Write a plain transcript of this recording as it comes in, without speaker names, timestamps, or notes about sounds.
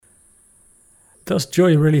Does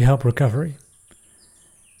joy really help recovery?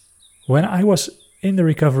 When I was in the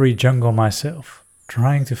recovery jungle myself,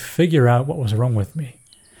 trying to figure out what was wrong with me,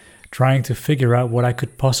 trying to figure out what I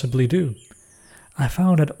could possibly do, I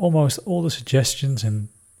found that almost all the suggestions and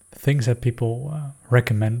things that people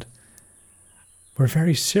recommend were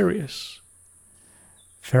very serious,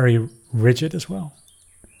 very rigid as well.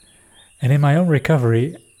 And in my own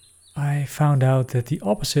recovery, I found out that the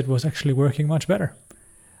opposite was actually working much better,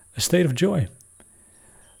 a state of joy.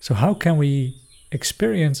 So how can we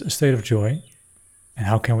experience a state of joy? And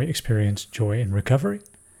how can we experience joy in recovery?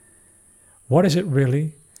 What is it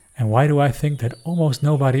really? And why do I think that almost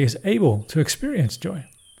nobody is able to experience joy?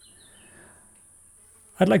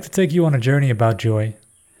 I'd like to take you on a journey about joy,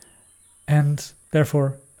 and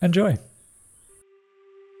therefore enjoy.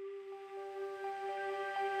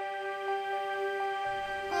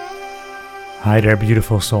 Hi there,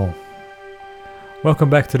 beautiful soul.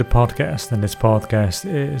 Welcome back to the podcast, and this podcast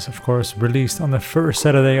is, of course, released on the first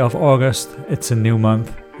Saturday of August. It's a new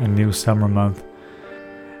month, a new summer month,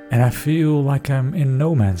 and I feel like I'm in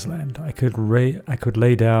no man's land. I could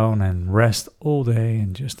lay down and rest all day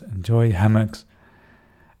and just enjoy hammocks.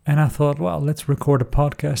 And I thought, well, let's record a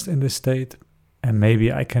podcast in this state, and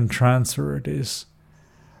maybe I can transfer this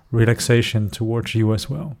relaxation towards you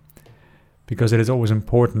as well, because it is always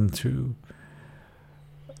important to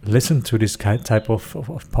listen to this type of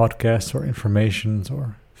podcasts or information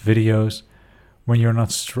or videos when you're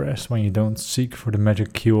not stressed, when you don't seek for the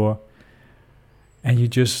magic cure, and you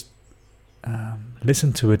just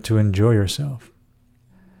listen to it to enjoy yourself.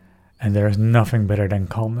 And there is nothing better than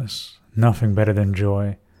calmness, nothing better than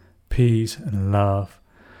joy, peace and love.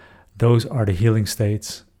 Those are the healing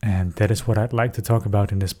states, and that is what I'd like to talk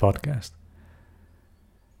about in this podcast.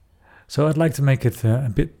 So I'd like to make it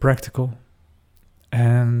a bit practical.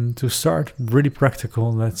 And to start really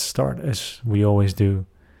practical, let's start as we always do,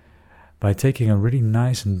 by taking a really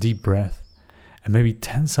nice and deep breath and maybe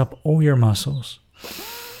tense up all your muscles.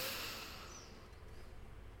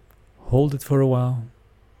 Hold it for a while.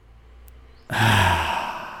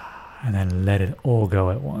 And then let it all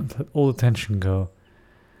go at once. Let all the tension go.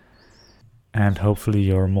 And hopefully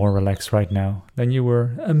you're more relaxed right now than you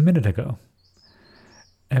were a minute ago.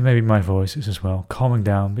 And maybe my voice is as well calming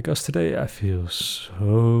down, because today I feel so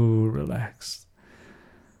relaxed.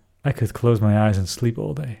 I could close my eyes and sleep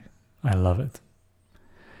all day. I love it.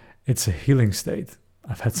 It's a healing state.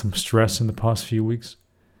 I've had some stress in the past few weeks.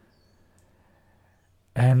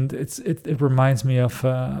 And it reminds me of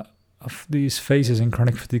these phases in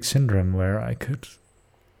chronic fatigue syndrome where I could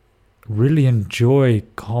really enjoy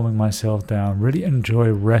calming myself down, really enjoy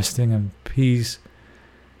resting and peace.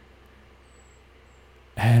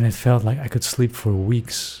 And it felt like I could sleep for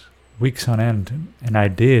weeks on end. And I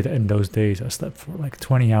did in those days. I slept for like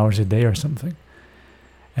 20 hours a day or something.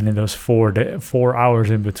 And in those 4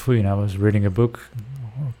 hours in between, I was reading a book,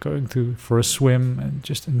 or going for a swim, and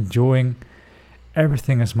just enjoying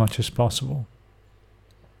everything as much as possible.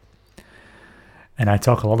 And I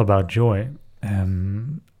talk a lot about joy.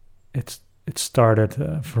 It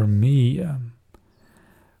started for me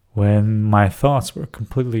when my thoughts were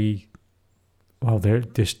completely... Well, they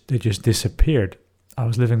just disappeared. I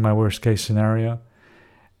was living my worst case scenario,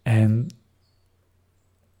 and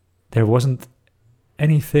there wasn't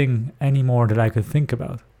anything anymore that I could think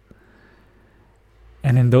about.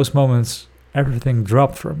 And in those moments, everything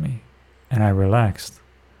dropped from me, and I relaxed.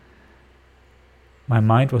 My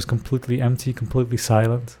mind was completely empty, completely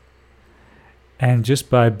silent. And just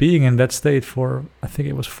by being in that state for, I think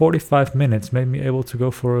it was 45 minutes, made me able to go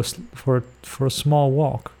for a small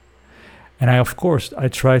walk. And I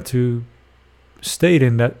tried to stay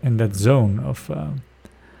in that zone of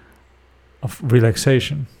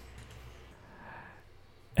relaxation.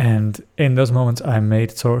 And in those moments, I made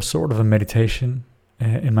sort of a meditation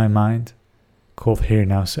in my mind called Here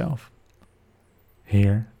Now Self.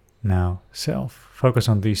 Here, now, self. Focus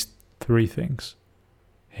on these 3 things: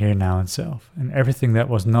 here, now, and self. And everything that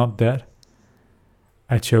was not that,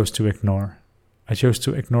 I chose to ignore. I chose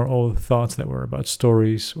to ignore all the thoughts that were about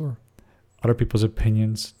stories or other people's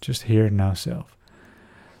opinions, just here now self.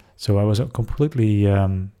 So I was completely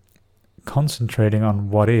concentrating on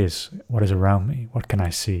what is around me. What can I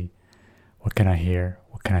see? What can I hear?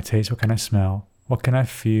 What can I taste? What can I smell? What can I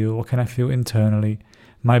feel? What can I feel internally?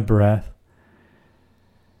 My breath.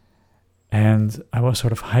 And I was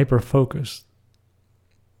sort of hyper-focused.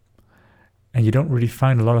 And you don't really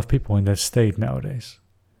find a lot of people in that state nowadays.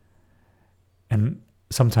 And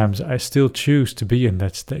sometimes I still choose to be in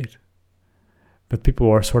that state. But people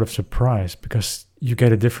are sort of surprised because you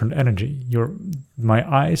get a different energy. My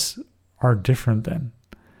eyes are different then.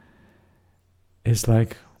 it's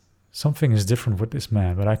like something is different with this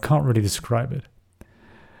man, but I can't really describe it.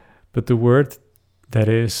 But the word that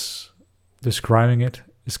is describing it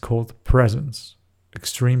is called presence,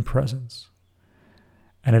 extreme presence.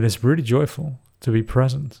 And it is really joyful to be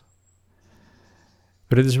present.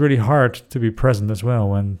 But it is really hard to be present as well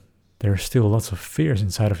when there are still lots of fears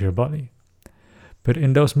inside of your body. But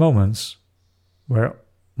in those moments where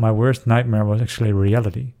my worst nightmare was actually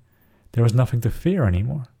reality, there was nothing to fear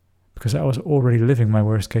anymore because I was already living my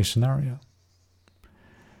worst case scenario.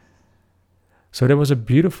 So there was a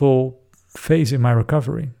beautiful phase in my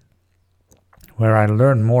recovery where I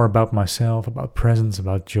learned more about myself, about presence,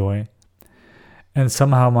 about joy. And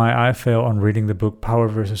somehow my eye fell on reading the book Power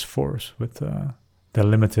versus Force with the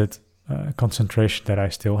limited concentration that I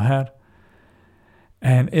still had.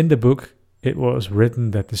 And in the book, it was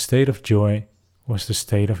written that the state of joy was the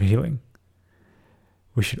state of healing.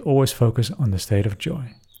 We should always focus on the state of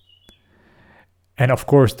joy. And of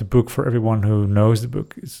course, the book, for everyone who knows the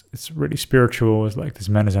book, it's really spiritual. It's like this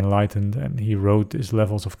man is enlightened and he wrote these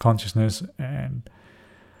levels of consciousness. And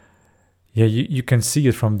yeah, you can see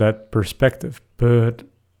it from that perspective. But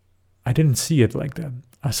I didn't see it like that.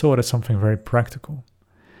 I saw it as something very practical.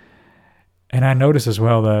 And I noticed as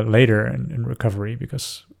well that later in recovery,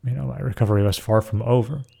 because my recovery was far from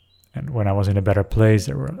over. And when I was in a better place,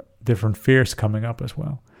 there were different fears coming up as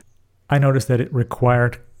well. I noticed that it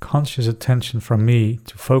required conscious attention from me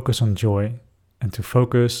to focus on joy and to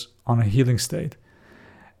focus on a healing state.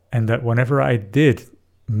 And that whenever I did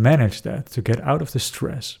manage that, to get out of the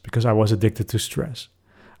stress, because I was addicted to stress.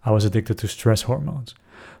 I was addicted to stress hormones.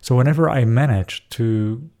 So whenever I managed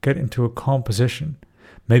to get into a calm position,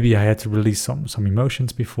 maybe I had to release some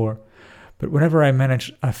emotions before, but whenever I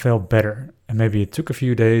managed, I felt better. And maybe it took a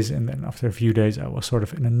few days, and then after a few days, I was sort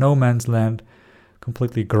of in a no man's land,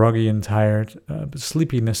 completely groggy and tired, but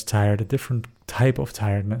sleepiness tired, a different type of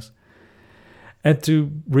tiredness. And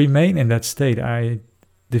to remain in that state, I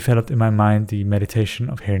developed in my mind the meditation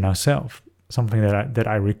of Here Now Self, something that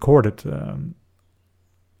I recorded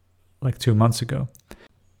like 2 months ago.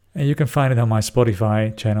 And you can find it on my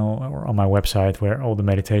Spotify channel or on my website where all the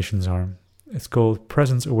meditations are. It's called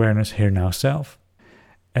Presence Awareness Here Now Self.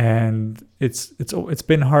 And it's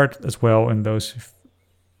been hard as well in those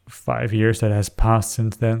 5 years that has passed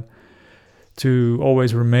since then to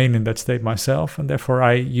always remain in that state myself. And therefore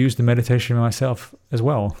I use the meditation myself as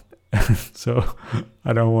well. So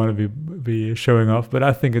I don't want to be showing off, but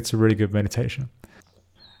I think it's a really good meditation.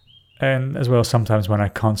 And as well, sometimes when I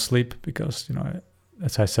can't sleep, because,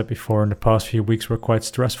 as I said before, in the past few weeks were quite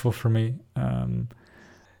stressful for me,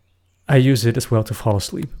 I use it as well to fall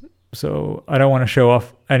asleep. So I don't want to show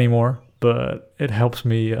off anymore, but it helps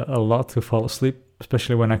me a lot to fall asleep,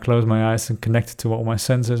 especially when I close my eyes and connect it to all my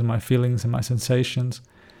senses, my feelings and my sensations.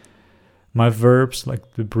 My verbs,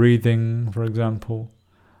 like the breathing, for example,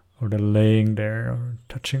 or the laying there or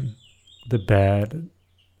touching the bed,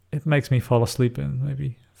 it makes me fall asleep in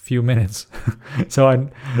maybe a few minutes. So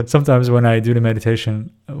sometimes when I do the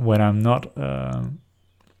meditation, when I'm not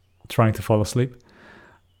trying to fall asleep,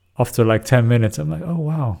 after like 10 minutes, I'm like, oh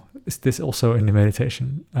wow, is this also in the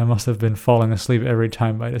meditation? I must have been falling asleep every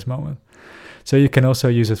time by this moment. So you can also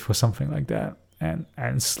use it for something like that.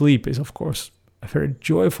 And sleep is, of course, a very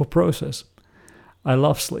joyful process. I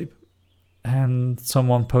love sleep. And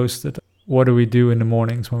someone posted, what do we do in the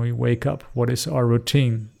mornings when we wake up? What is our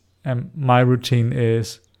routine? And my routine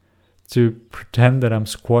is to pretend that I'm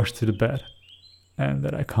squashed to the bed and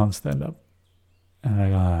that I can't stand up.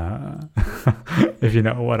 And if you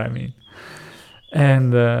know what I mean.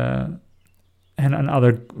 And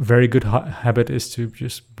another very good habit is to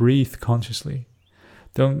just breathe consciously.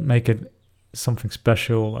 Don't make it something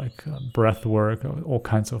special like breath work or all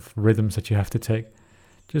kinds of rhythms that you have to take.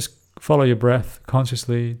 Just follow your breath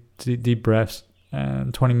consciously, deep breaths,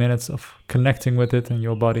 and 20 minutes of connecting with it in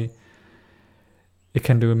your body. It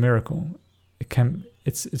can do a miracle.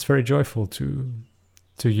 It's very joyful to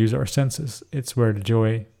use our senses. It's where the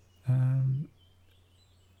joy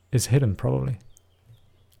is hidden, probably.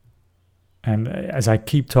 And as I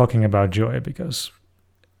keep talking about joy, because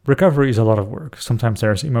recovery is a lot of work. Sometimes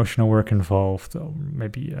there's emotional work involved, or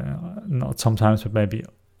maybe not sometimes, but maybe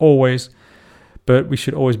always. But we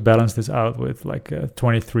should always balance this out with like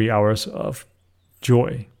 23 hours of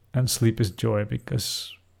joy. And sleep is joy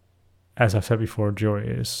because, as I've said before, joy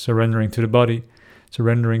is surrendering to the body.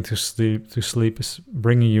 Surrendering to sleep. To sleep is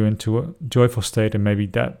bringing you into a joyful state. And maybe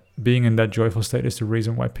that being in that joyful state is the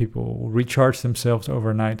reason why people recharge themselves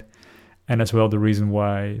overnight. And as well the reason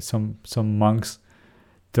why some monks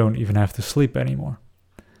don't even have to sleep anymore.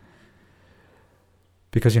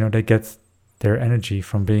 Because, they get their energy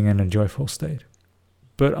from being in a joyful state.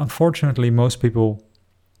 But unfortunately, most people,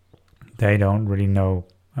 they don't really know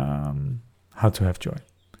how to have joy.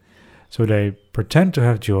 So they pretend to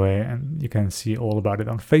have joy, and you can see all about it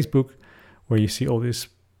on Facebook, where you see all these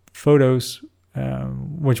photos,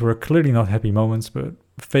 which were clearly not happy moments, but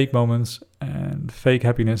fake moments and fake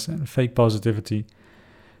happiness and fake positivity,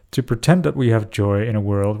 to pretend that we have joy in a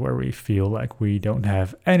world where we feel like we don't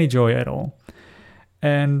have any joy at all.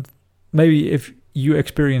 And maybe if you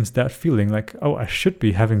experience that feeling like, oh, I should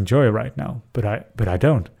be having joy right now, but I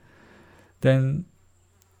don't, then,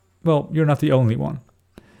 well, you're not the only one.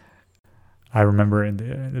 I remember in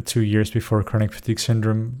the 2 years before chronic fatigue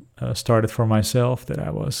syndrome started for myself that I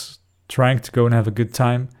was trying to go and have a good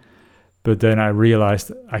time, but then I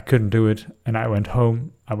realized I couldn't do it, and I went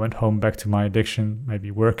home. I went home back to my addiction,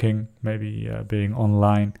 maybe working, maybe being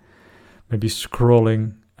online, maybe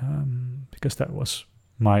scrolling, because that was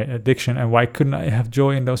my addiction. And why couldn't I have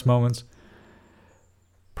joy in those moments?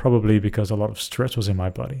 Probably because a lot of stress was in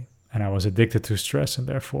my body, and I was addicted to stress, and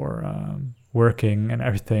therefore working and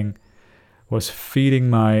everything was feeding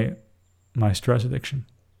my stress addiction.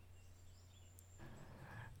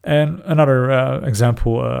 And another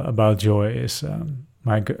example about joy is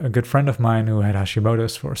a good friend of mine who had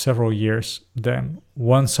Hashimoto's for several years. Then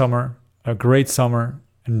one summer, a great summer,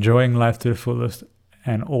 enjoying life to the fullest,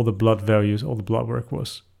 and all the blood values, all the blood work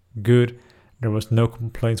was good. There was no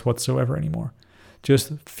complaints whatsoever anymore. Just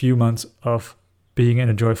a few months of being in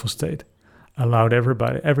a joyful state allowed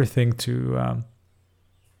everything to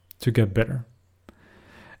get better.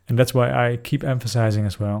 And that's why I keep emphasizing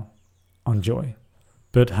as well on joy.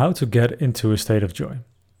 But how to get into a state of joy?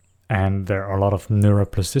 And there are a lot of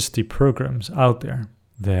neuroplasticity programs out there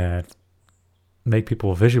that make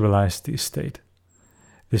people visualize this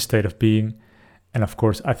state of being. And of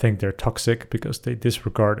course, I think they're toxic because they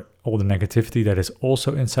disregard all the negativity that is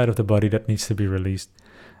also inside of the body that needs to be released.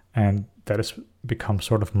 And that has become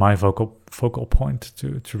sort of my focal point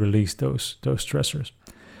to release those stressors.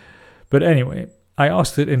 But anyway, I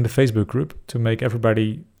asked it in the Facebook group to make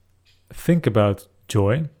everybody think about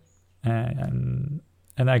joy, and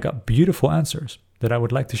I got beautiful answers that I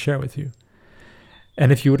would like to share with you.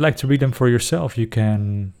 And if you would like to read them for yourself, you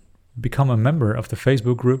can become a member of the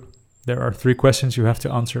Facebook group. There are 3 questions you have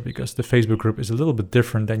to answer because the Facebook group is a little bit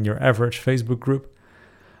different than your average Facebook group.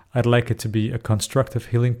 I'd like it to be a constructive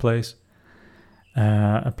healing place,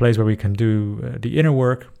 a place where we can do the inner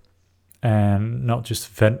work and not just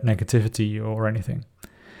vent negativity or anything.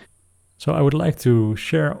 So I would like to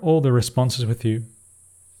share all the responses with you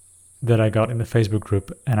that I got in the Facebook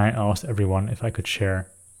group, and I asked everyone if I could share,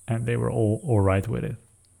 and they were all right with it.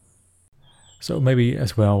 So maybe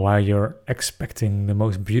as well, while you're expecting the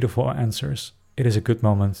most beautiful answers, it is a good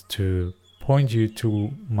moment to point you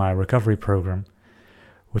to my recovery program,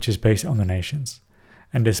 which is based on donations.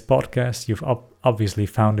 And this podcast, you've obviously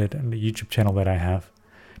found it, and the YouTube channel that I have,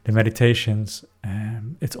 the meditations,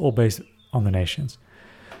 it's all based on donations.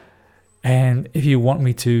 And if you want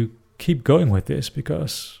me to keep going with this,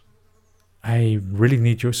 because I really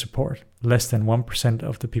need your support. Less than 1%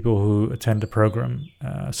 of the people who attend the program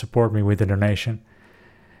support me with a donation.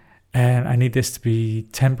 And I need this to be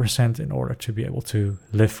 10% in order to be able to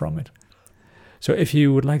live from it. So if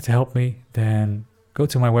you would like to help me, then go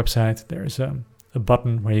to my website. There's a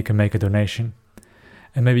button where you can make a donation.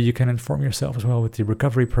 And maybe you can inform yourself as well with the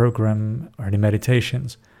recovery program or the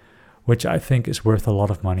meditations, which I think is worth a lot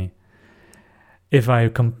of money. If I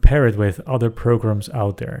compare it with other programs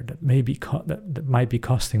out there that that might be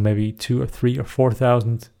costing maybe $2,000 or $3,000 or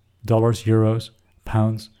 $4,000, euros,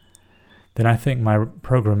 pounds, then I think my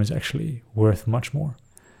program is actually worth much more.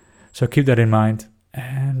 So keep that in mind,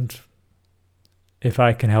 and if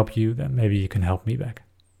I can help you, then maybe you can help me back.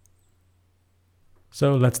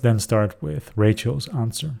 So let's then start with Rachel's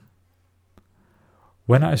answer.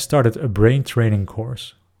 When I started a brain training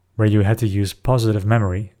course where you had to use positive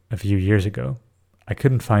memory a few years ago, I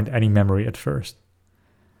couldn't find any memory at first.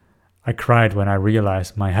 I cried when I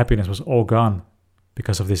realized my happiness was all gone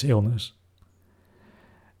because of this illness.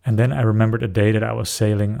 And then I remembered a day that I was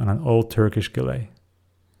sailing on an old Turkish galley.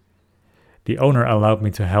 The owner allowed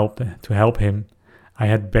me to help him. I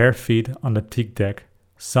had bare feet on the teak deck,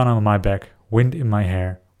 sun on my back, wind in my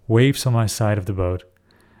hair, waves on my side of the boat,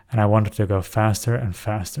 and I wanted to go faster and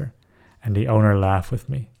faster, and the owner laughed with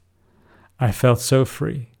me. I felt so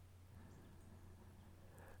free.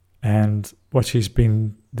 And what she's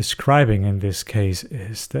been describing in this case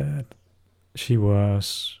is that she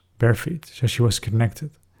was bare feet, so she was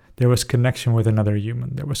connected. There was connection with another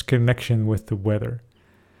human. There was connection with the weather.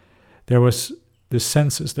 There was the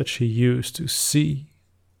senses that she used to see,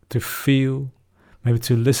 to feel, maybe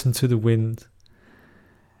to listen to the wind.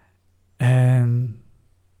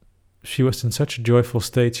 she was in such a joyful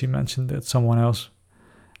state, she mentioned that someone else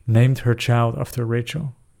named her child after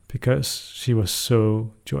Rachel because she was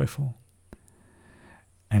so joyful.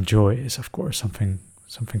 And joy is, of course, something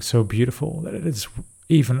so beautiful that it is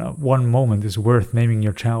even one moment is worth naming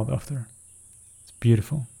your child after. It's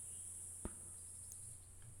beautiful.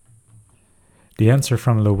 The answer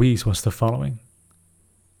from Louise was the following.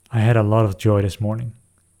 I had a lot of joy this morning.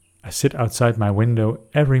 I sit outside my window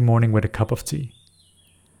every morning with a cup of tea.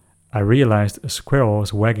 I realized a squirrel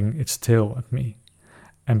was wagging its tail at me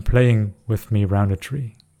and playing with me round a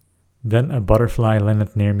tree. Then a butterfly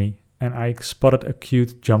landed near me and I spotted a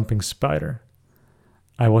cute jumping spider.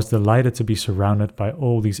 I was delighted to be surrounded by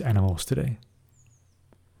all these animals today.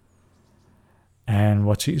 And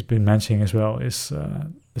what she's been mentioning as well is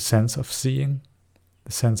the sense of seeing,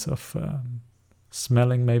 the sense of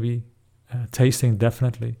smelling maybe, tasting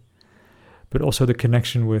definitely, but also the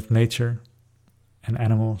connection with nature and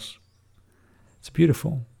animals. It's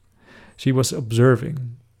beautiful. She was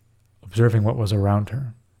observing what was around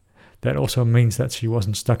her. That also means that she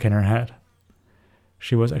wasn't stuck in her head.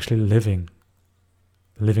 She was actually living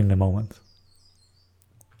the moment.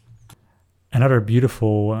 Another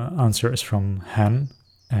beautiful answer is from Han,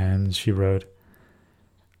 and she wrote,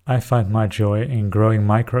 I find my joy in growing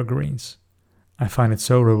microgreens. I find it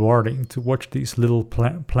so rewarding to watch these little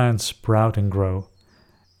plants sprout and grow.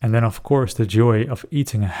 And then, of course, the joy of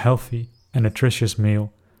eating a healthy and nutritious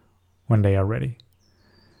meal when they are ready.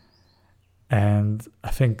 And I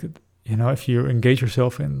think, if you engage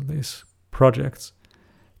yourself in these projects,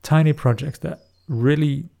 tiny projects that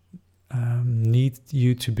really need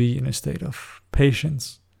you to be in a state of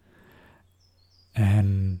patience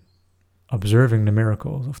and observing the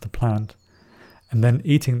miracles of the plant and then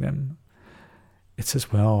eating them. It's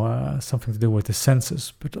as well something to do with the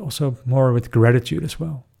senses, but also more with gratitude as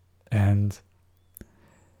well. And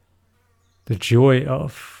the joy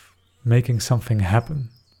of making something happen.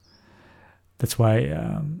 That's why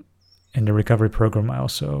in the recovery program I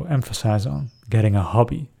also emphasize on getting a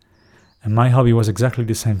hobby. And my hobby was exactly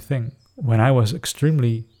the same thing. When I was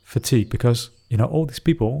extremely fatigued, because, all these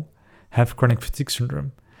people have chronic fatigue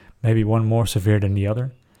syndrome, maybe one more severe than the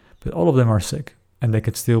other, but all of them are sick and they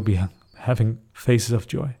could still be having phases of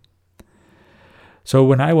joy. So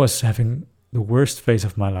when I was having the worst phase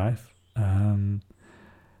of my life,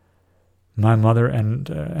 my mother and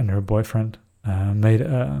her boyfriend made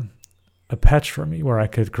a patch for me where I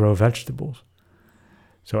could grow vegetables.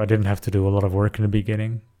 So I didn't have to do a lot of work in the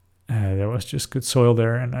beginning. There was just good soil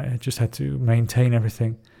there and I just had to maintain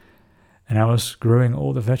everything. And I was growing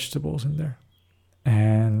all the vegetables in there.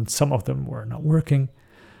 And some of them were not working,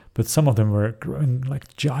 but some of them were growing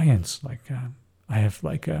like giants. Like I have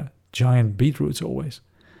like giant beetroots always.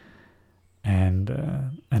 And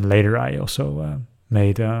later I also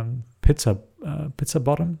made pizza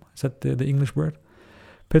bottom. Is that the English word?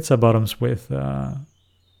 Pizza bottoms with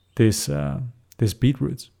this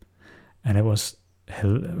beetroots, and it was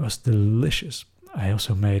delicious. I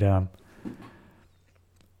also made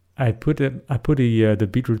I put the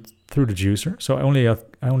beetroot through the juicer, so I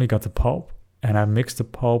only got the pulp, and I mixed the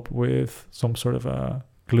pulp with some sort of a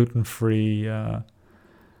gluten-free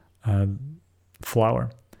flour,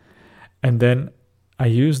 and then I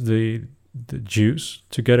used the juice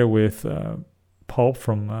together with pulp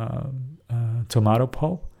from tomato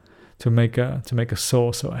pulp to make a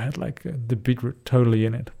sauce. So I had like the beetroot totally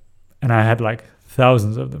in it, and I had like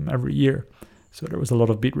thousands of them every year. So there was a lot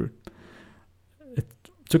of beetroot. It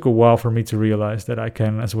took a while for me to realize that I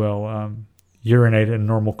can as well urinate in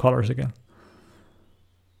normal colors again.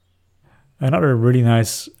 Another really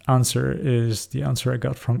nice answer is the answer I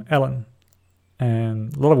got from Ellen,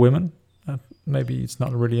 and a lot of women. Maybe it's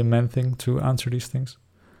not really a man thing to answer these things.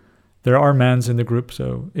 There are mans in the group,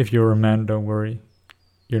 so if you're a man, don't worry.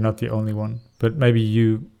 You're not the only one. But maybe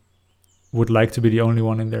you would like to be the only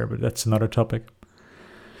one in there, but that's another topic.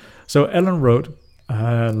 So Ellen wrote,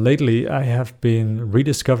 lately I have been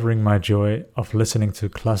rediscovering my joy of listening to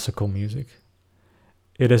classical music.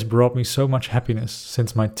 It has brought me so much happiness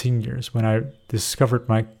since my teen years when I discovered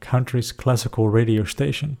my country's classical radio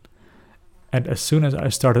station. And as soon as I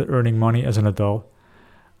started earning money as an adult,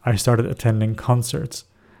 I started attending concerts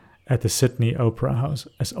at the Sydney Opera House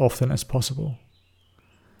as often as possible.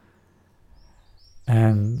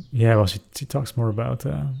 And yeah, well, she talks more about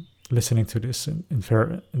listening to this in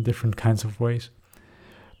different kinds of ways.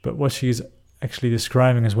 But what she's actually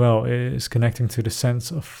describing as well is connecting to the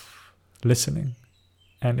sense of listening.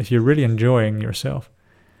 And if you're really enjoying yourself,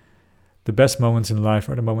 the best moments in life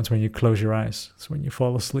are the moments when you close your eyes. It's when you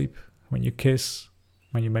fall asleep, when you kiss,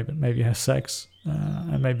 when you maybe have sex,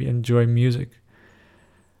 and maybe enjoy music.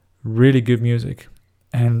 really good music.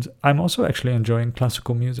 And I'm also actually enjoying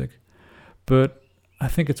classical music, but I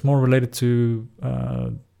think it's more related to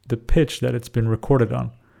the pitch that it's been recorded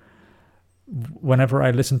on. Whenever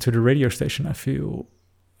I listen to the radio station, I feel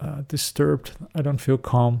disturbed. I don't feel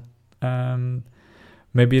calm.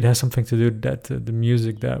 Maybe it has something to do that the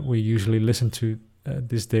music that we usually listen to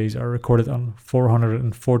these days are recorded on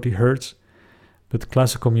 440 hertz, but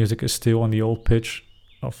classical music is still on the old pitch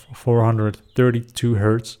of 432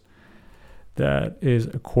 hertz. That is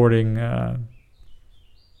according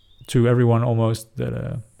to everyone almost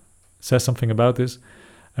that says something about this,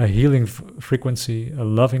 a healing frequency, a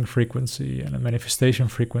loving frequency, and a manifestation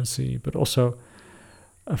frequency, but also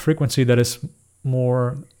a frequency that is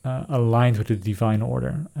more aligned with the divine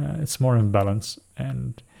order. It's more in balance.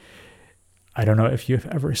 And I don't know if you've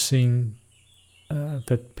ever seen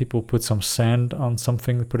that people put some sand on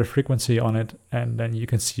something, put a frequency on it, and then you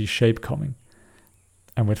can see shape coming.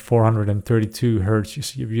 And with 432 hertz, you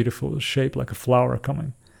see a beautiful shape like a flower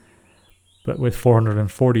coming. But with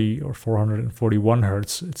 440 or 441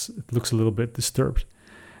 hertz, it looks a little bit disturbed.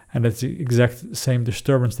 And that's the exact same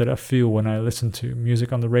disturbance that I feel when I listen to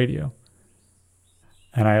music on the radio.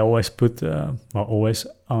 And I always put, always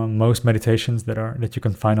on most meditations that you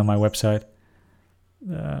can find on my website,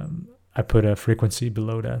 I put a frequency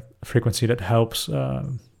below that, a frequency that helps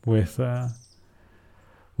with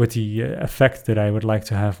the effect that I would like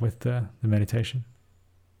to have with the meditation.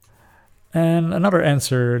 And another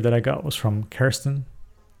answer that I got was from Kirsten.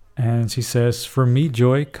 And she says, for me,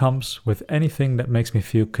 joy comes with anything that makes me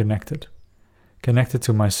feel connected. Connected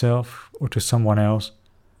to myself or to someone else,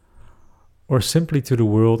 or simply to the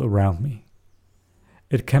world around me.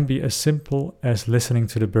 It can be as simple as listening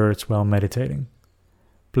to the birds while meditating,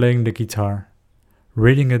 playing the guitar,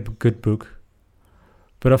 reading a good book.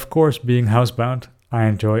 But of course, being housebound, I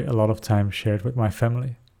enjoy a lot of time shared with my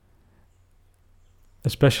family.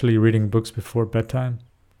 Especially reading books before bedtime,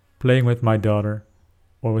 playing with my daughter,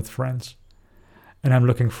 or with friends. And I'm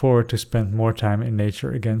looking forward to spend more time in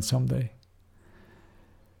nature again someday.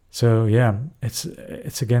 So yeah, it's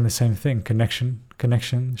again the same thing.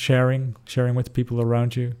 Connection, sharing with people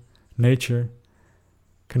around you, nature,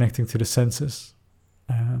 connecting to the senses.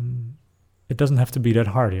 It doesn't have to be that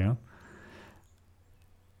hard, you know.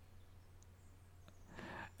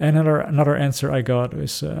 And another answer I got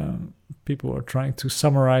is people are trying to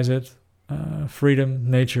summarize it. Freedom,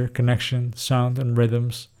 nature, connection, sound, and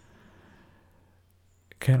rhythms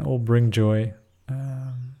can all bring joy.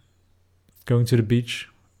 Going to the beach.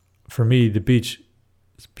 For me, the beach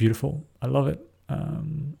is beautiful. I love it.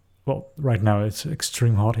 Right now it's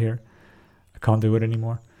extreme hot here. I can't do it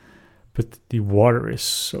anymore. But the water is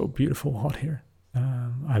so beautiful hot here.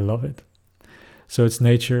 I love it. So it's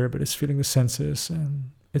nature, but it's feeling the senses,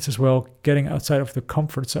 and it's as well getting outside of the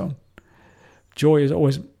comfort zone. Joy is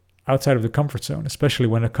always outside of the comfort zone, especially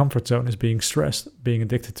when the comfort zone is being stressed, being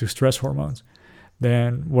addicted to stress hormones.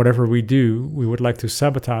 Then whatever we do, we would like to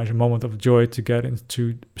sabotage a moment of joy to get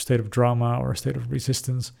into a state of drama or a state of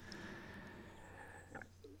resistance.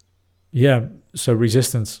 Yeah, so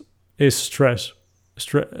resistance is stress.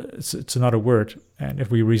 It's another word. And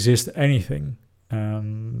if we resist anything,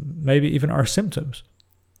 maybe even our symptoms,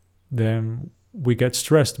 then we get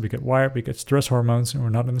stressed, we get wired, we get stress hormones, and we're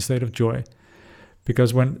not in a state of joy.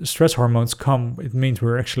 Because when stress hormones come, it means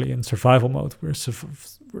we're actually in survival mode.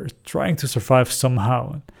 We're trying to survive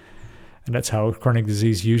somehow. And that's how chronic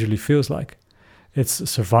disease usually feels like. It's a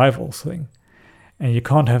survival thing. And you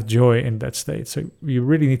can't have joy in that state. So you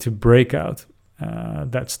really need to break out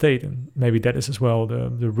that state. And maybe that is as well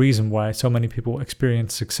the reason why so many people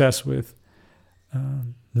experience success with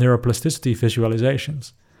neuroplasticity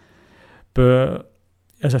visualizations. But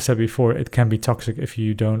as I said before, it can be toxic if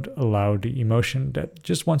you don't allow the emotion that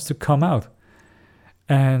just wants to come out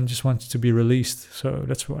and just wants to be released. So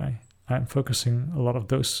that's why I'm focusing a lot of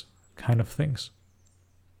those kind of things.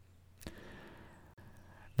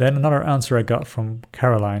 Then another answer I got from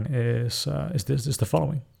Caroline is the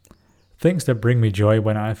following. Things that bring me joy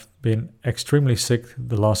when I've been extremely sick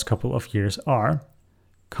the last couple of years are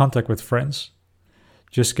contact with friends.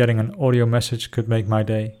 Just getting an audio message could make my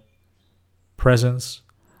day. Presents.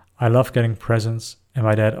 I love getting presents, and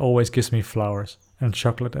my dad always gives me flowers and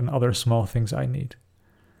chocolate and other small things I need.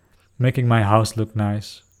 Making my house look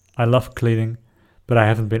nice. I love cleaning, but I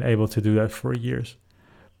haven't been able to do that for years.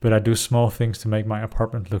 But I do small things to make my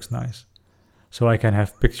apartment look nice, so I can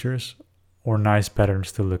have pictures or nice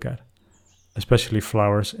patterns to look at, especially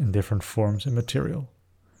flowers in different forms and material.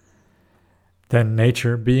 Then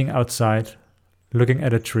nature, being outside, looking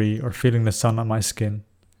at a tree or feeling the sun on my skin.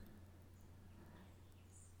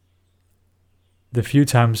 The few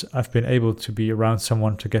times I've been able to be around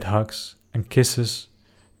someone to get hugs and kisses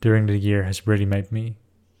during the year has really made me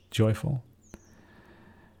joyful.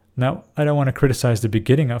 Now, I don't want to criticize the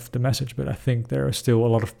beginning of the message, but I think there is still a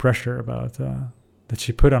lot of pressure about that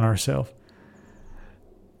she put on herself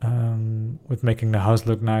with making the house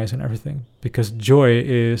look nice and everything. Because joy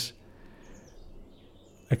is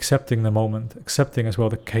accepting the moment, accepting as well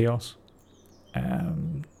the chaos.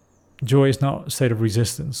 Joy is not a state of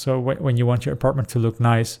resistance. So when you want your apartment to look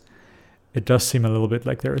nice, it does seem a little bit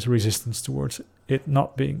like there is resistance towards it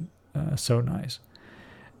not being so nice.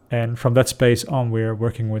 And from that space on, we're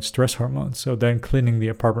working with stress hormones. So then cleaning the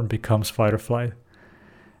apartment becomes fight or flight.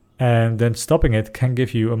 And then stopping it can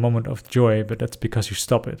give you a moment of joy, but that's because you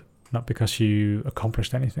stop it, not because you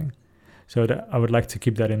accomplished anything. So I would like to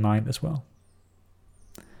keep that in mind as well.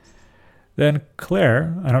 Then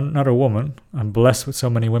Claire, another woman. I'm blessed with so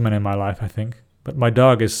many women in my life, I think. But my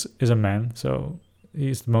dog is a man, so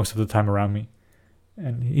he's most of the time around me.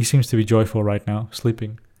 And he seems to be joyful right now,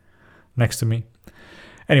 sleeping next to me.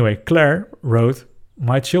 Anyway, Claire wrote,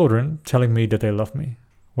 "My children telling me that they love me,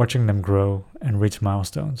 watching them grow and reach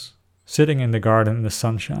milestones, sitting in the garden in the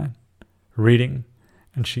sunshine, reading."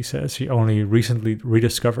 And she says she only recently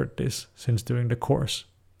rediscovered this since doing the course,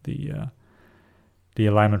 the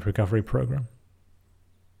Alignment Recovery Program.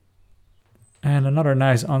 And another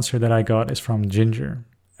nice answer that I got is from Ginger.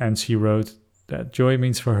 And she wrote that joy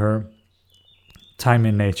means for her time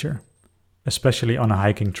in nature, especially on a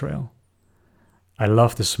hiking trail. I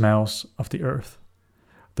love the smells of the earth,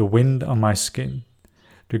 the wind on my skin,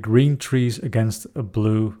 the green trees against a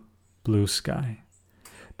blue, blue sky,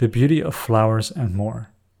 the beauty of flowers and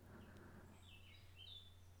more.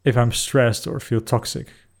 If I'm stressed or feel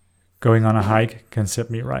toxic, going on a hike can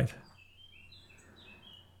set me right.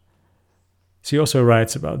 She also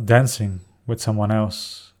writes about dancing with someone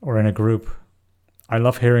else or in a group. I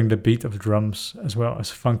love hearing the beat of drums as well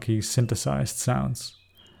as funky synthesized sounds.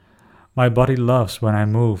 My body loves when I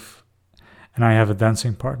move and I have a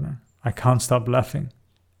dancing partner. I can't stop laughing.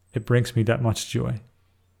 It brings me that much joy.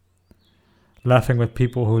 Laughing with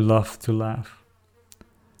people who love to laugh.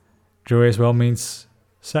 Joy as well means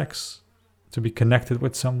sex, to be connected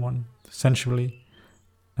with someone sensually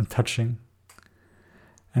and touching,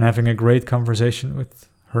 and having a great conversation with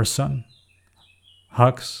her son,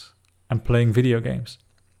 hugs, and playing video games.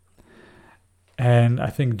 And I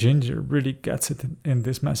think Ginger really gets it in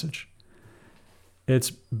this message. It's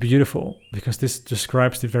beautiful because this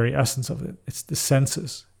describes the very essence of it. It's the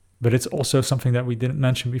senses, but it's also something that we didn't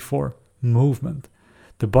mention before, movement.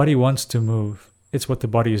 The body wants to move. It's what the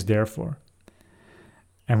body is there for.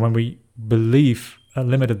 And when we believe, a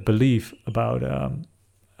limited belief about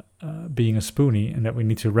being a spoonie and that we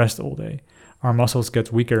need to rest all day, our muscles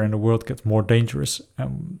get weaker and the world gets more dangerous,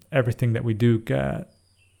 and everything that we do can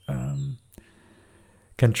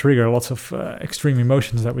trigger lots of extreme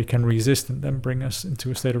emotions that we can resist and then bring us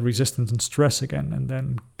into a state of resistance and stress again, and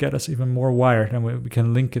then get us even more wired, and we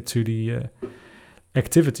can link it to the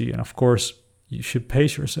activity. And of course, you should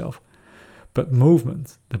pace yourself. But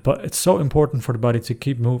movement, it's so important for the body to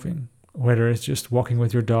keep moving, whether it's just walking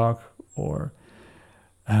with your dog or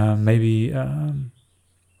maybe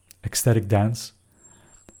ecstatic dance,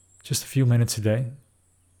 just a few minutes a day.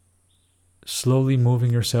 Slowly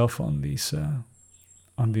moving yourself on these,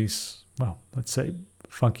 well, let's say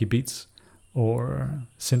funky beats or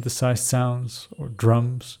synthesized sounds or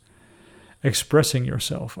drums. Expressing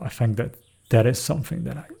yourself, I think that is something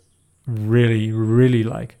that I really, really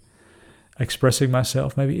like. Expressing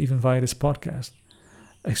myself, maybe even via this podcast.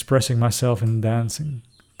 Expressing myself in dancing.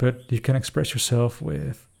 But you can express yourself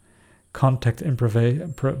with contact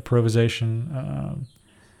improvisation,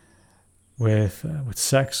 with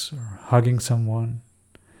sex or hugging someone,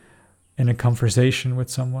 in a conversation with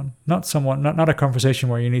someone. Not a conversation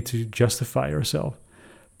where you need to justify yourself,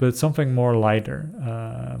 but something more lighter.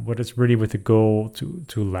 What is really with the goal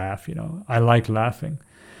to laugh. I like laughing.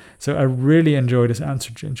 So I really enjoy this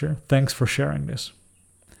answer, Ginger. Thanks for sharing this.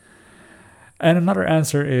 And another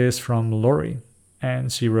answer is from Lori.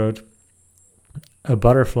 And she wrote, a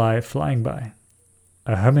butterfly flying by,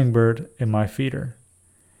 a hummingbird in my feeder,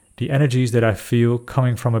 the energies that I feel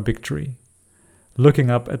coming from a big tree,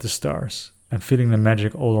 looking up at the stars and feeling the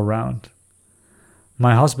magic all around.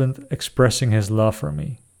 My husband expressing his love for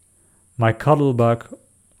me, my cuddle bug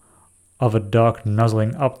of a dog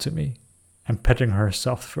nuzzling up to me and petting her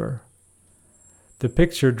soft fur. The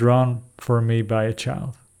picture drawn for me by a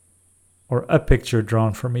child, or a picture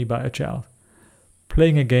drawn for me by a child,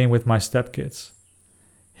 playing a game with my stepkids,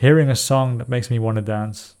 hearing a song that makes me want to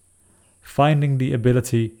dance, finding the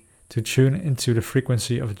ability to tune into the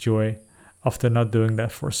frequency of joy after not doing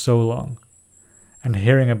that for so long. And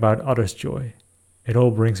hearing about others' joy, it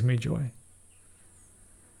all brings me joy.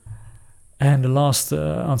 And the last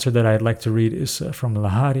answer that I'd like to read is from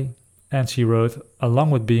Lahari. And she wrote,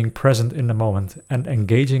 along with being present in the moment and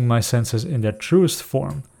engaging my senses in their truest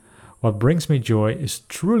form, what brings me joy is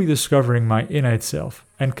truly discovering my innate self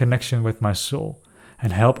and connection with my soul,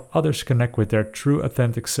 and help others connect with their true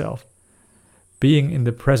authentic self. Being in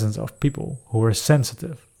the presence of people who are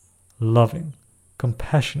sensitive, loving,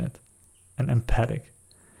 compassionate, and empathic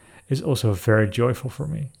is also very joyful for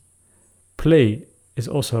me. Play is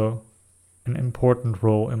also an important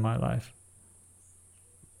role in my life.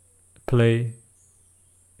 Play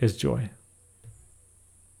is joy.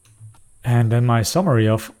 And then my summary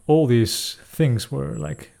of all these things were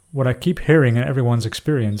like, what I keep hearing in everyone's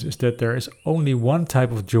experience is that there is only one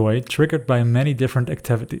type of joy triggered by many different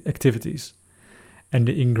activities. And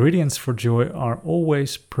the ingredients for joy are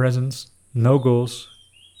always presence, no goals,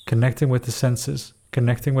 connecting with the senses,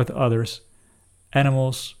 connecting with others,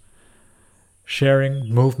 animals,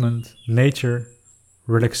 sharing, movement, nature,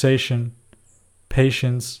 relaxation,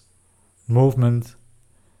 patience, movement,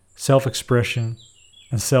 self-expression,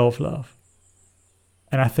 and self-love.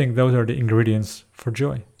 And I think those are the ingredients for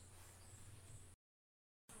joy.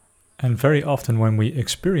 And very often when we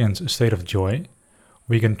experience a state of joy,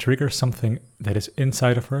 we can trigger something that is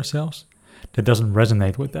inside of ourselves that doesn't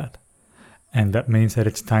resonate with that. And that means that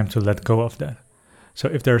it's time to let go of that. So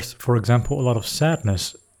if there's, for example, a lot of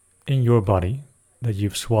sadness in your body that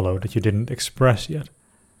you've swallowed, that you didn't express yet,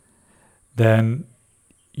 then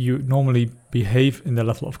you normally behave in the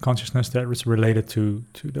level of consciousness that is related to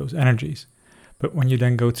those energies. But when you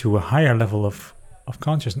then go to a higher level of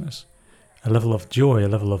consciousness, a level of joy, a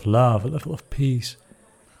level of love, a level of peace,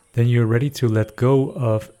 then you're ready to let go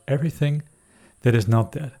of everything that is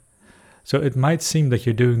not that. So it might seem that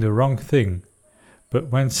you're doing the wrong thing, but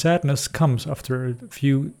when sadness comes after a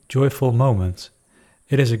few joyful moments,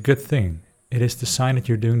 it is a good thing. It is the sign that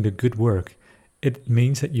you're doing the good work. It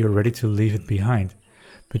means that you're ready to leave it behind.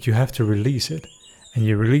 But you have to release it. And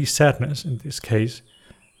you release sadness, in this case,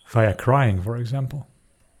 via crying, for example.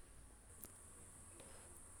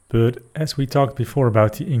 But as we talked before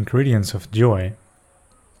about the ingredients of joy,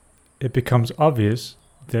 it becomes obvious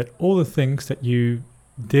that all the things that you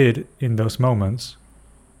did in those moments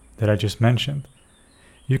that I just mentioned,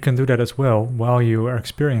 you can do that as well while you are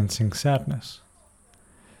experiencing sadness.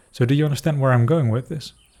 So do you understand where I'm going with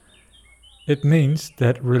this? It means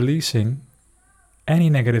that releasing any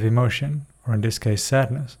negative emotion, or in this case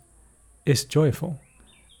sadness, is joyful,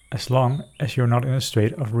 as long as you're not in a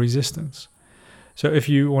state of resistance. So if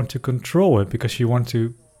you want to control it because you want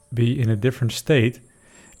to be in a different state,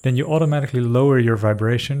 then you automatically lower your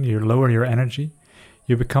vibration, you lower your energy,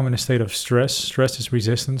 you become in a state of stress. Stress is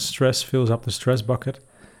resistance, stress fills up the stress bucket,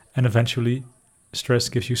 and eventually stress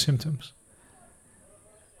gives you symptoms.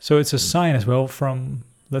 So it's a sign as well from,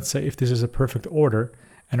 let's say, if this is a perfect order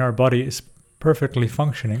and our body is perfectly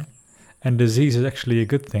functioning and disease is actually a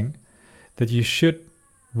good thing, that you should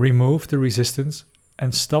remove the resistance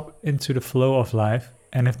and stop into the flow of life.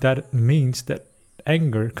 And if that means that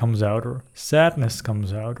anger comes out or sadness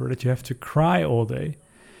comes out or that you have to cry all day,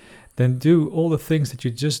 then do all the things that you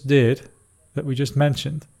just did, that we just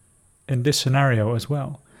mentioned, in this scenario as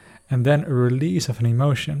well. And then a release of an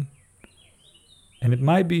emotion. And it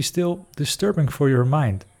might be still disturbing for your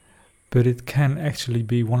mind, but it can actually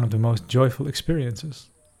be one of the most joyful experiences.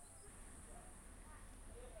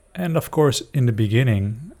 And of course, in the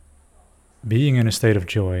beginning, being in a state of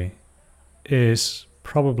joy is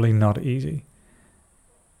probably not easy.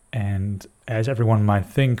 And as everyone might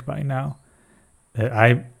think by now, that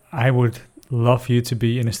I would love you to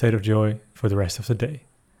be in a state of joy for the rest of the day.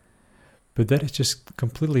 But that is just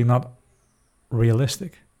completely not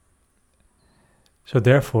realistic. So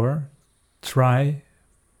therefore, try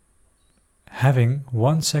having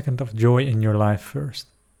 1 second of joy in your life first.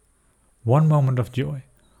 1 moment of joy.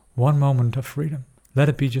 1 moment of freedom. Let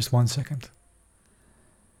it be just 1 second.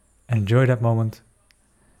 Enjoy that moment.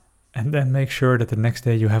 And then make sure that the next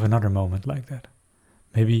day you have another moment like that.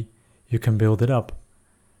 Maybe you can build it up.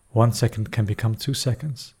 1 second can become 2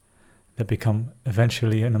 seconds. That become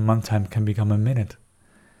eventually in a month time can become a minute.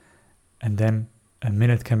 And then a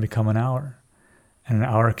minute can become an hour. And an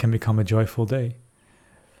hour can become a joyful day.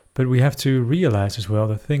 But we have to realize as well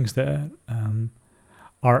the things that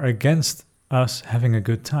are against us having a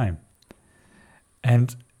good time.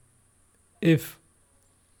 And if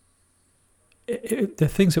the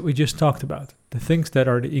things that we just talked about, the things that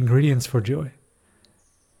are the ingredients for joy,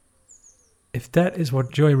 if that is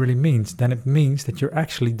what joy really means, then it means that you're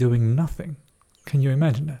actually doing nothing. Can you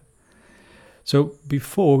imagine that? So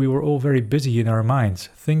before, we were all very busy in our minds,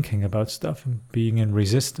 thinking about stuff and being in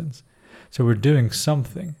resistance. So we're doing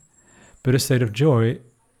something. But a state of joy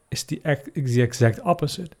is the exact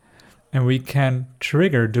opposite. And we can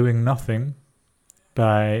trigger doing nothing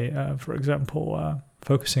by, for example,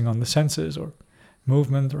 focusing on the senses or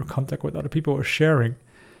movement or contact with other people or sharing.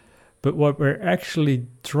 But what we're actually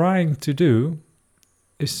trying to do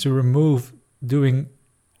is to remove doing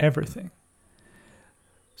everything.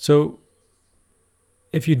 So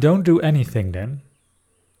if you don't do anything, then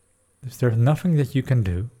if there's nothing that you can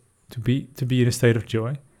do to be in a state of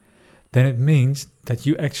joy, then it means that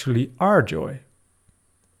you actually are joy.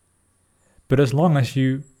 But as long as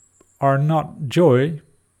you are not joy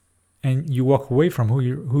and you walk away from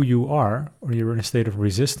who you are, or you're in a state of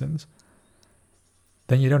resistance,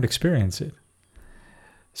 then you don't experience it.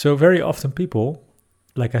 So very often people,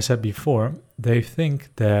 like I said before, they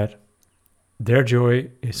think that their joy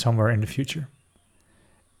is somewhere in the future.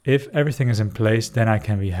 If everything is in place, then I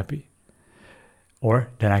can be happy. Or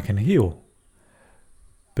then I can heal.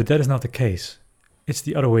 But that is not the case. It's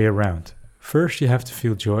the other way around. First you have to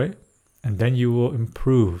feel joy, and then you will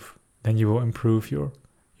improve. Then you will improve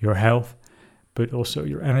your health, but also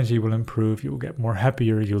your energy will improve. You will get more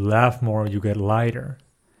happier, you laugh more, you get lighter.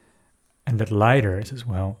 And that lighter is as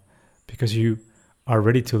well because you are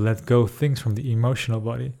ready to let go things from the emotional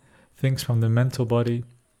body, things from the mental body,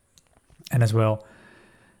 and as well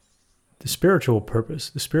the spiritual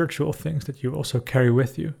purpose, the spiritual things that you also carry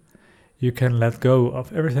with you. You can let go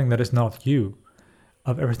of everything that is not you,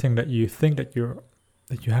 of everything that you think that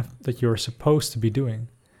you're supposed to be doing.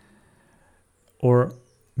 Or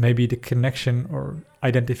maybe the connection or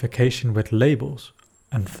identification with labels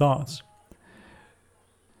and thoughts.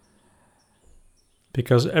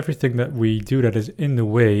 Because everything that we do that is in the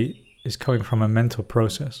way is coming from a mental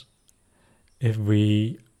process. If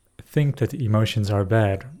we think that the emotions are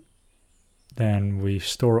bad, then we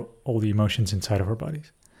store all the emotions inside of our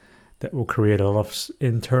bodies. That will create a lot of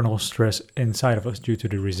internal stress inside of us due to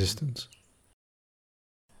the resistance.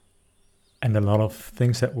 And a lot of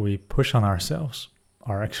things that we push on ourselves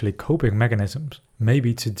are actually coping mechanisms,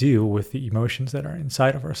 maybe to deal with the emotions that are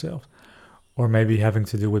inside of ourselves, or maybe having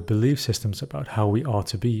to do with belief systems about how we ought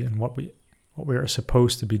to be and what we are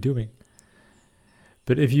supposed to be doing.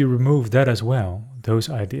 But if you remove that as well, those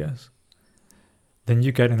ideas, then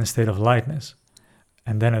you get in a state of lightness.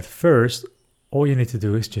 And then at first, all you need to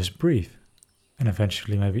do is just breathe and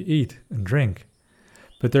eventually maybe eat and drink.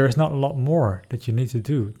 But there is not a lot more that you need to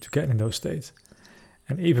do to get in those states.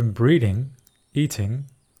 And even breathing, eating,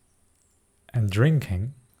 and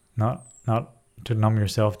drinking, not to numb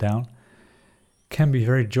yourself down, can be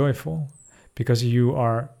very joyful because you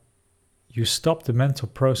stop the mental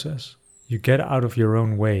process. You get out of your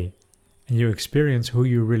own way and you experience who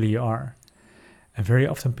you really are. And very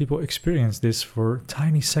often people experience this for a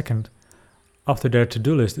tiny second after their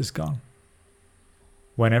to-do list is gone.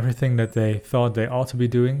 When everything that they thought they ought to be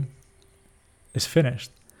doing is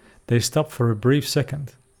finished, they stop for a brief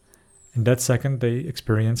second. In that second, they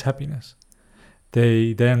experience happiness.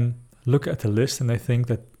 They then look at the list and they think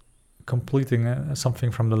that completing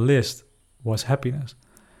something from the list was happiness.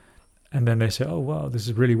 And then they say, oh, wow, this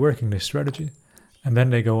is really working, this strategy. And then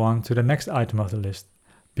they go on to the next item of the list,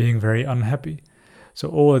 being very unhappy. So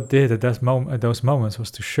all it did at those moments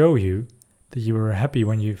was to show you that you were happy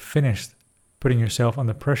when you finished putting yourself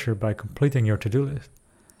under pressure by completing your to-do list.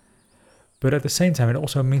 But at the same time, it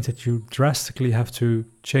also means that you drastically have to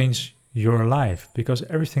change your life because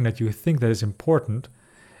everything that you think that is important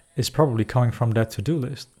is probably coming from that to-do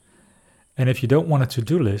list. And if you don't want a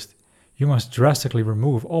to-do list, you must drastically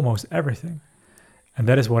remove almost everything. And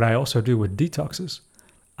that is what I also do with detoxes.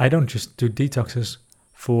 I don't just do detoxes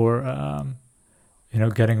for,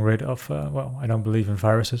 getting rid of, I don't believe in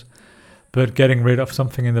viruses, but getting rid of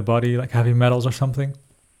something in the body like heavy metals or something.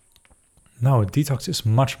 No, detox is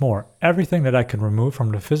much more. Everything that I can remove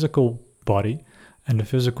from the physical body and the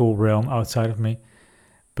physical realm outside of me,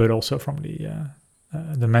 but also from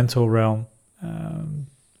the mental realm,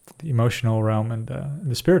 the emotional realm, and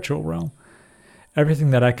the spiritual realm.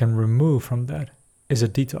 Everything that I can remove from that is a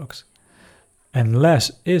detox. And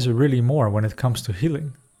less is really more when it comes to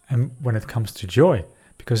healing and when it comes to joy,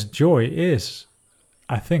 because joy is,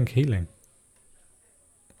 I think, healing.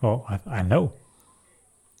 Well, I know.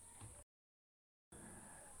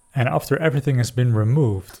 And after everything has been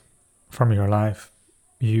removed from your life,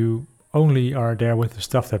 you only are there with the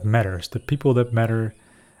stuff that matters, the people that matter,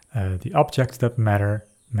 the objects that matter,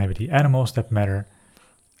 maybe the animals that matter.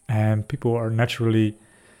 And people are naturally,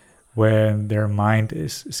 when their mind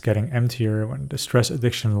is getting emptier, when the stress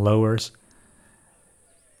addiction lowers,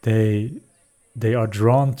 they they are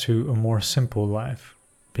drawn to a more simple life,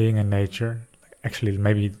 being in nature, actually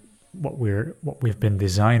maybe what we've been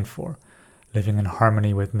designed for, living in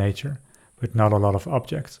harmony with nature, with not a lot of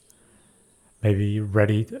objects. Maybe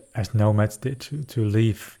ready, as nomads did, to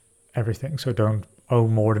leave everything, so don't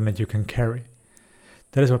own more than that you can carry.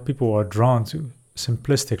 That is what people are drawn to,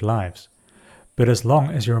 simplistic lives. But as long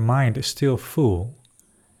as your mind is still full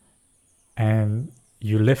and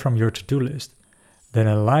you live from your to-do list, then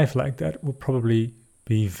a life like that will probably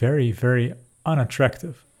be very, very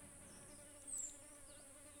unattractive.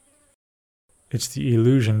 It's the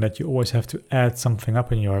illusion that you always have to add something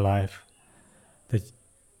up in your life, that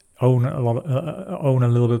own a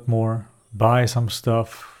little bit more, buy some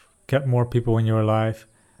stuff, get more people in your life.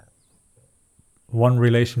 One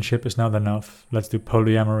relationship is not enough. Let's do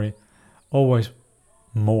polyamory. Always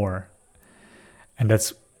more. And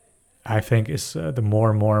that's, I think, is the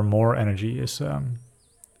more energy is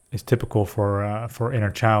typical for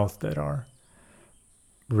inner child that are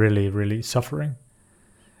really, really suffering.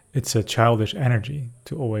 It's a childish energy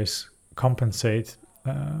to always compensate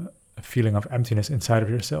a feeling of emptiness inside of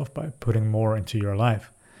yourself by putting more into your life.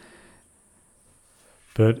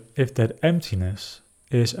 But if that emptiness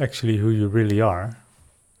is actually who you really are,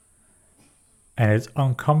 and it's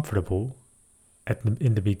uncomfortable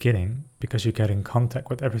in the beginning because you get in contact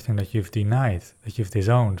with everything that you've denied, that you've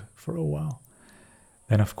disowned for a while,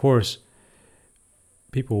 then of course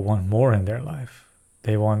people want more in their life.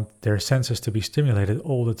 They want their senses to be stimulated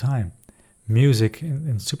all the time. Music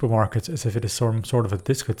in supermarkets as if it is some sort of a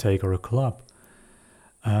discotheque or a club.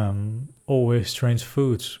 Always strange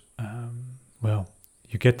foods. Well,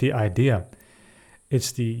 you get the idea.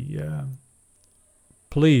 It's the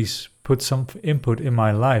please put some input in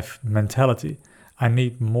my life mentality. I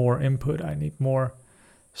need more input. I need more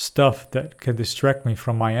stuff that can distract me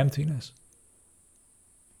from my emptiness.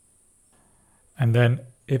 And then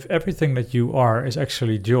if everything that you are is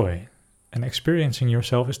actually joy, and experiencing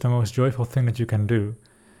yourself is the most joyful thing that you can do,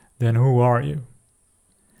 then who are you?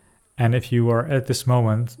 And if you are at this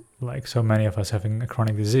moment, like so many of us, having a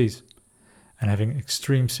chronic disease and having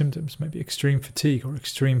extreme symptoms, maybe extreme fatigue or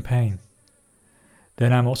extreme pain,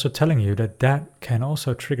 then I'm also telling you that that can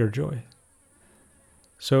also trigger joy.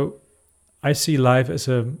 So I see life as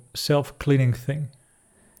a self-cleaning thing.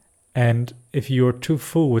 And if you're too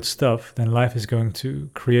full with stuff, then life is going to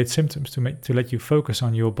create symptoms to let you focus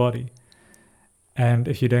on your body. And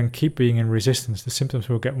if you then keep being in resistance, the symptoms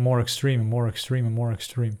will get more extreme and more extreme and more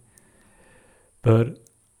extreme. And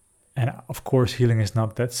of course, healing is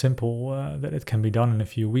not that simple that it can be done in a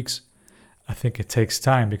few weeks. I think it takes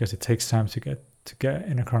time because it takes time to get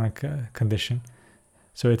in a chronic condition.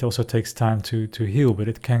 So it also takes time to heal, but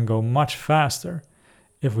it can go much faster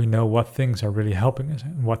if we know what things are really helping us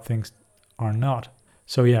and what things are not.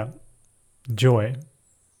 So yeah, joy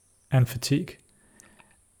and fatigue.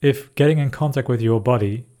 If getting in contact with your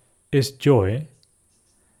body is joy,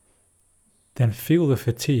 then feel the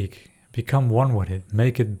fatigue, become one with it,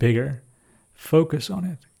 make it bigger, focus on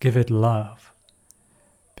it, give it love.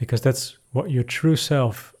 Because that's what your true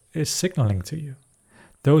self is signaling to you.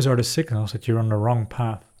 Those are the signals that you're on the wrong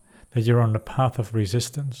path, that you're on the path of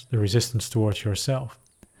resistance, the resistance towards yourself.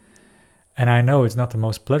 And I know it's not the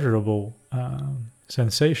most pleasurable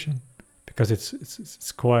sensation, because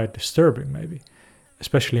it's quite disturbing maybe,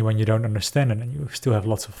 especially when you don't understand it and you still have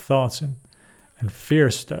lots of thoughts and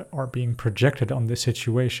fears that are being projected on this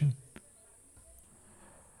situation.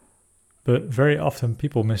 But very often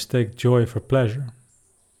people mistake joy for pleasure.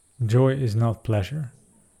 Joy is not pleasure.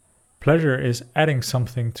 Pleasure is adding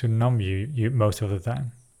something to numb you most of the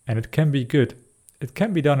time. And it can be good. It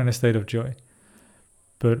can be done in a state of joy.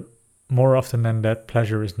 But more often than that,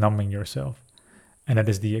 pleasure is numbing yourself. And that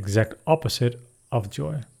is the exact opposite of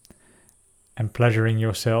joy. And pleasuring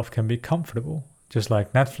yourself can be comfortable, just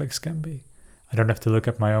like Netflix can be. I don't have to look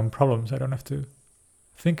at my own problems. I don't have to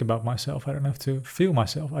think about myself. I don't have to feel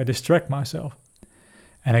myself. I distract myself.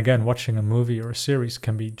 And again, watching a movie or a series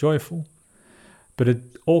can be joyful. But it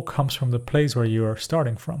all comes from the place where you are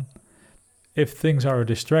starting from. If things are a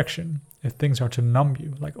distraction, if things are to numb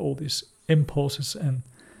you, like all these impulses and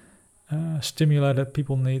stimuli that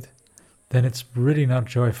people need, then it's really not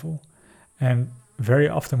joyful. And very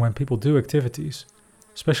often when people do activities,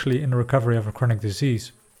 especially in the recovery of a chronic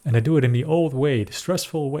disease, and they do it in the old way, the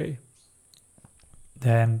stressful way,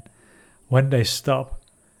 then when they stop,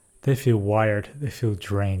 they feel wired, they feel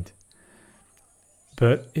drained.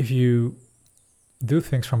 But if you do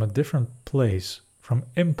things from a different place, from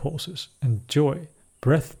impulses and joy,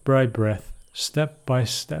 breath by breath, step by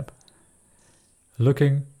step,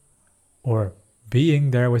 looking or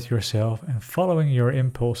being there with yourself and following your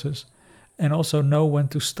impulses And also know when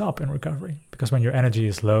to stop in recovery. Because when your energy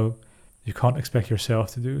is low, you can't expect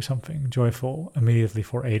yourself to do something joyful immediately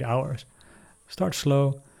for 8 hours. Start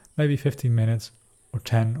slow, maybe 15 minutes or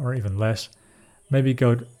 10 or even less. Maybe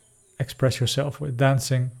go express yourself with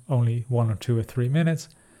dancing, only 1 or 2 or 3 minutes.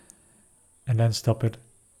 And then stop it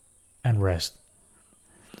and rest.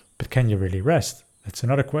 But can you really rest? That's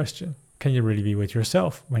another question. Can you really be with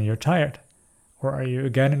yourself when you're tired? Or are you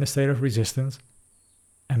again in a state of resistance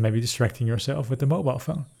and maybe distracting yourself with the mobile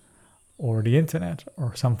phone or the internet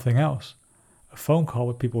or something else? A phone call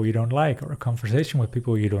with people you don't like or a conversation with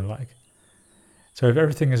people you don't like. So if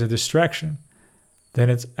everything is a distraction, then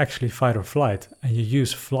it's actually fight or flight, and you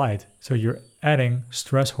use flight. So you're adding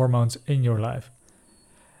stress hormones in your life.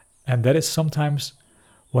 And that is sometimes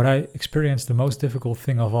what I experience the most difficult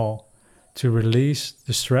thing of all, to release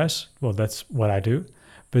the stress. Well, that's what I do.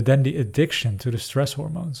 But then the addiction to the stress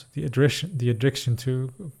hormones, the addiction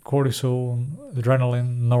to cortisol,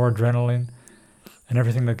 adrenaline, noradrenaline, and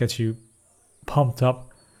everything that gets you pumped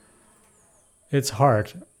up, it's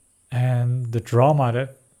hard. And the drama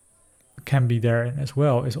that can be there as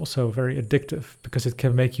well is also very addictive, because it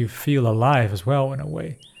can make you feel alive as well in a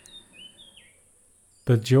way.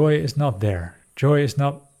 But joy is not there. Joy is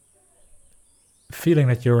not feeling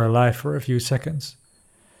that you're alive for a few seconds.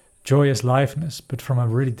 Joy is liveness, but from a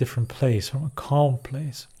really different place, from a calm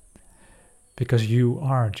place. Because you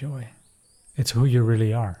are joy. It's who you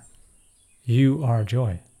really are. You are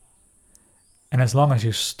joy. And as long as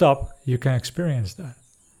you stop, you can experience that.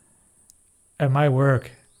 And my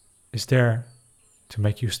work is there to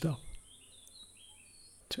make you stop.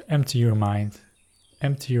 To empty your mind,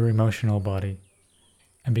 empty your emotional body,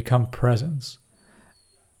 and become presence.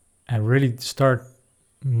 And really start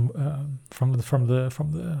from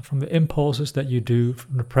the impulses that you do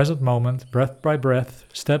from the present moment, breath by breath,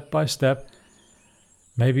 step by step,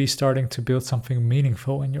 maybe starting to build something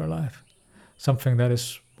meaningful in your life, something that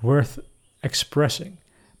is worth expressing,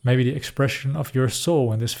 maybe the expression of your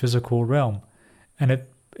soul in this physical realm. And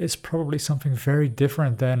it is probably something very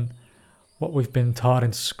different than what we've been taught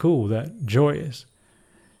in school that joy is.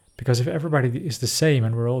 Because if everybody is the same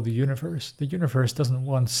and we're all the universe doesn't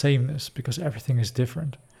want sameness, because everything is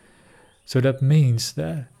different. So that means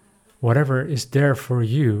that whatever is there for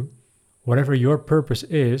you, whatever your purpose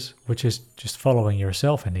is, which is just following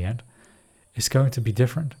yourself in the end, is going to be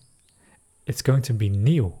different. It's going to be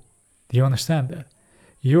new. Do you understand that?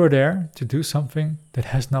 You're there to do something that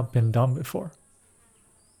has not been done before.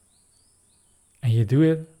 And you do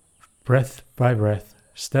it breath by breath,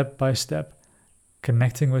 step by step,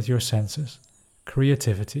 connecting with your senses,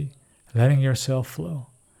 creativity, letting yourself flow.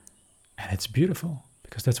 And it's beautiful,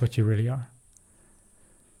 because that's what you really are.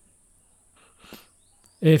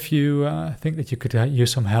 If you think that you could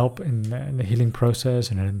use some help in the healing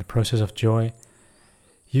process and in the process of joy,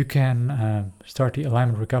 you can start the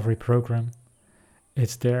Alignment Recovery Program.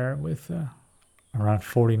 It's there with around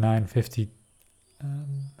 49, 50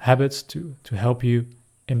 habits to help you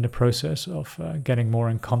in the process of getting more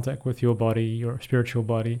in contact with your body, your spiritual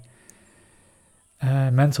body,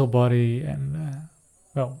 mental body, and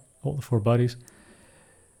all the 4 bodies,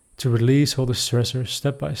 to release all the stressors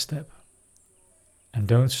step by step. And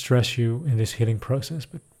don't stress you in this healing process,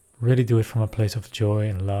 but really do it from a place of joy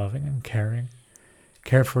and loving and caring.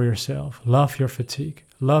 Care for yourself, love your fatigue,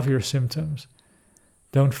 love your symptoms.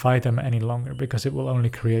 Don't fight them any longer, because it will only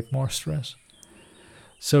create more stress.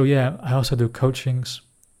 So yeah, I also do coachings.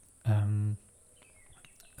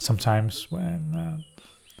 Sometimes when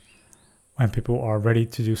people are ready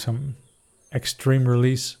to do some extreme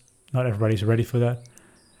release, not everybody's ready for that,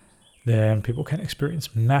 then people can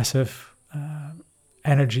experience massive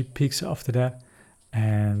energy peaks after that,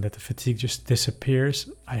 and that the fatigue just disappears.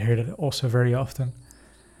 I hear that also very often.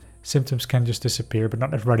 Symptoms can just disappear, but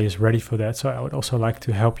not everybody is ready for that. So I would also like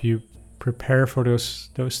to help you prepare for those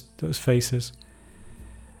phases.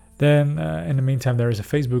 Then, in the meantime, there is a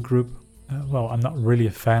Facebook group. I'm not really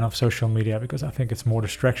a fan of social media, because I think it's more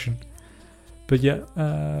distraction. But yeah,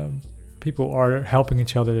 people are helping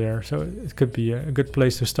each other there, so it could be a good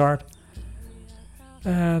place to start.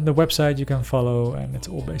 The website you can follow, and it's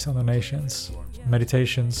all based on donations,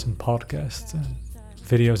 meditations, and podcasts, and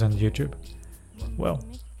videos on YouTube. Well,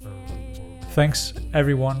 thanks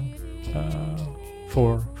everyone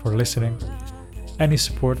for listening. Any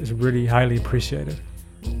support is really highly appreciated.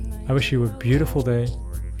 I wish you a beautiful day.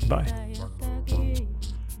 Bye.